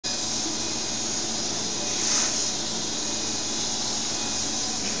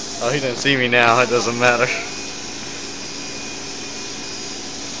Oh, he didn't see me now. It doesn't matter.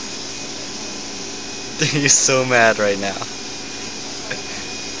 He's so mad right now.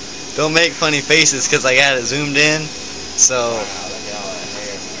 Don't make funny faces because I got it zoomed in. So. Wow, look at all that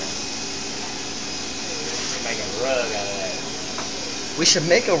hair. Make a rug out of that. We should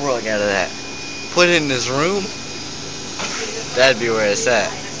make a rug out of that. Put it in his room. That'd be where it's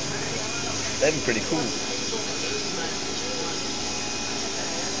at. That'd be pretty cool.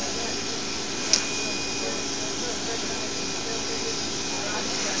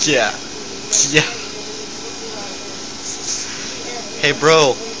 Yeah. Yeah. Hey,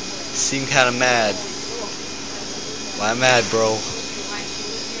 bro. Seem kind of mad. Why mad, bro?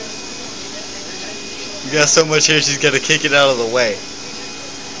 You got so much hair, she's got to kick it out of the way.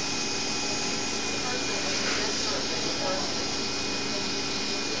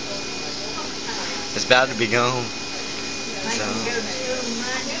 It's about to be gone. So.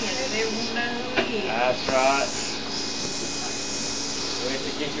 That's right. We have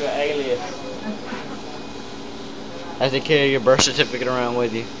to get you an alias. I have to carry your birth certificate around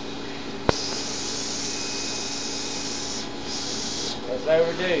with you. It's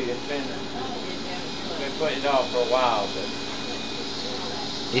overdue. It's been putting it off for a while, but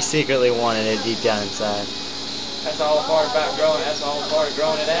He secretly wanted it deep down inside. that's all the part about growing. That's all the part of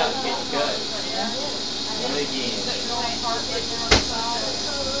growing it out. Getting it cut. And again.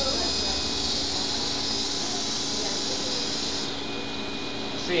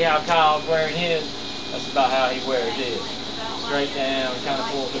 See how Kyle's wearing his? That's about how he wears his. Straight down, kind of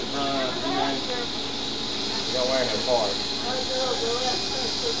pull to the front, you know. You don't wear no part.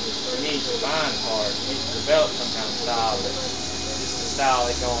 He needs to find part. He needs to develop some kind of style, but this is the style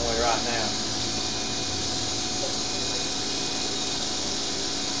he's going with right now.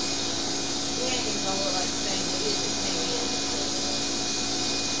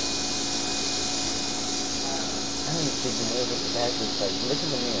 I think it's taking over the backwards side. Look in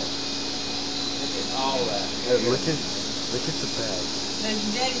the mirror. Look at all that. Look at the bag. Does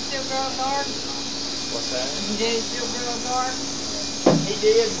your daddy still grow a garden? What's that? Does your daddy still grow a garden? He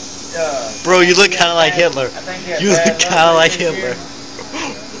did. Bro, you look kind of like Hitler. I think he had You bad look luck kind of like this year. Hitler.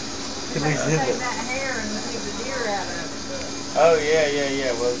 He looks Take Hitler. that hair and leave the deer out of it. Oh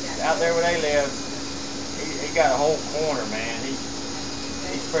yeah. Well, out there where they live, he got a whole corner, man. He's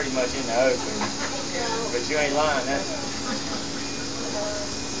pretty much in the open. But you ain't lying. I'm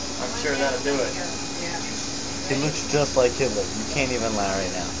sure that'll do it. He looks just like Hitler. You can't even lie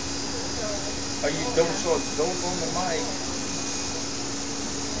right now. Are you don't on the mic?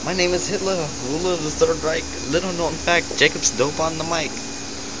 My name is Hitler, ruler of the Third Reich. Little known fact, Jacob's dope on the mic.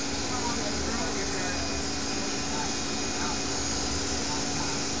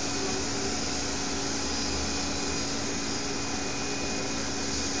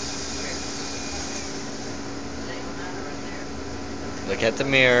 Look at the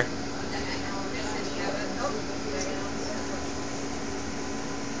mirror.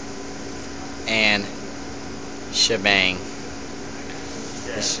 And shebang.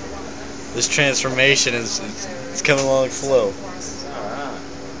 This transformation is it's coming along slow. Alright.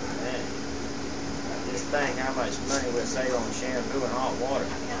 Man. Just think how much money we'll save on shampoo and hot water.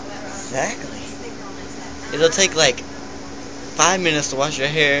 Exactly. It'll take like 5 minutes to wash your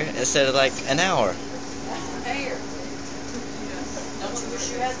hair instead of like an hour. Hair. Don't you wish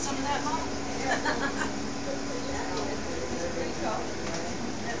you had some of that, Mom?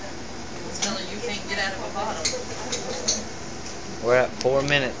 Telling you can't get out of a bottle. We're at 4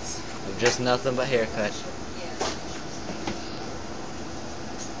 minutes of just nothing but haircut.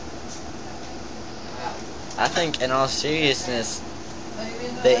 I think in all seriousness,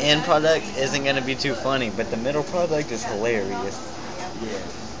 the end product isn't going to be too funny, but the middle product is hilarious. Yeah.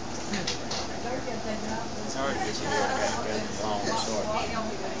 It's hard to get your hair cut because it's long and short.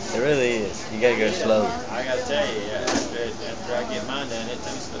 It really is. You got to go slow. I gotta tell you, after I get mine done, it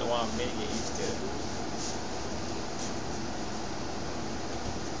takes a little while for me to get used to it.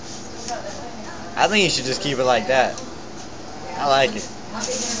 I think you should just keep it like that. I like it.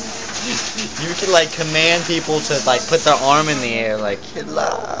 You could like command people to like put their arm in the air like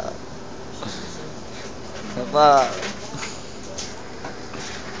Hitler. Hitler.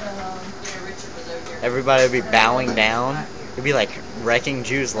 Everybody would be bowing down. It'd be like wrecking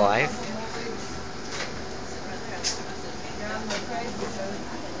Jew's life.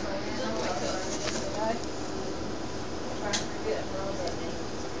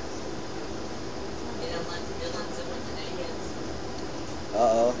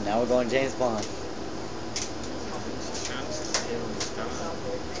 Uh-oh, now we're going James Bond.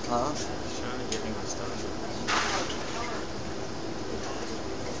 Huh?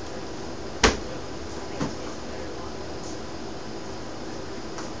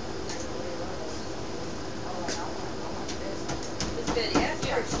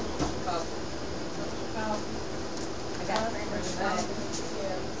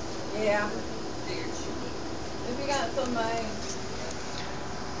 Yeah. If you got somebody.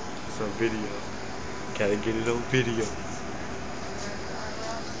 It's on video. Gotta get it on video.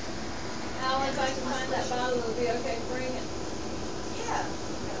 Al, if I can find that bottle, it'll be okay to bring it. Yeah.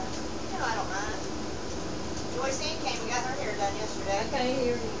 No, I don't mind. Joycine came and got her hair done yesterday. I can't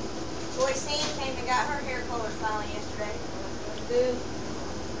hear you. Joycine came and got her hair color styling yesterday. Good.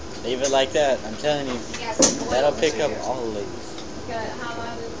 Leave it like that. I'm telling you. Yeah, some That'll oils. pick up all of these. Got it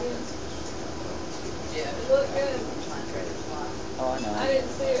highlighted good. Yeah. It looked good. Oh, I know. I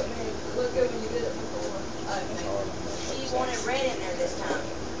didn't see it when it looked good when you did it before. She wanted red in there this time.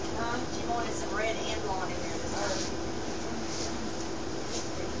 Huh? She wanted some red and blonde in there this time.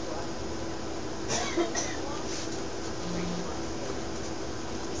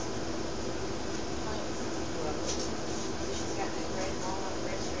 She's got that red blonde,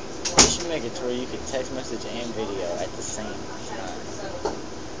 red strings. You should make it to where you could text message and video at the same time.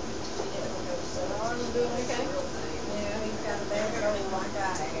 Arnold doing okay? Yeah, he's got a bad cold like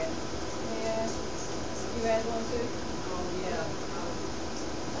I had. Yeah. You had one too? Oh, yeah.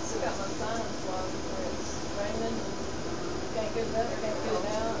 I still got my sinus blocked where it's raining. Can't get it up, can't get it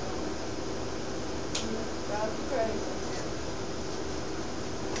out. Drives me crazy.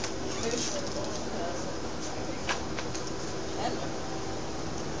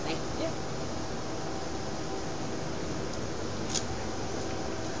 Thank you.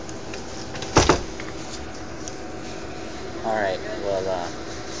 Alright, well, I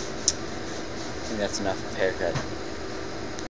think that's enough of haircut.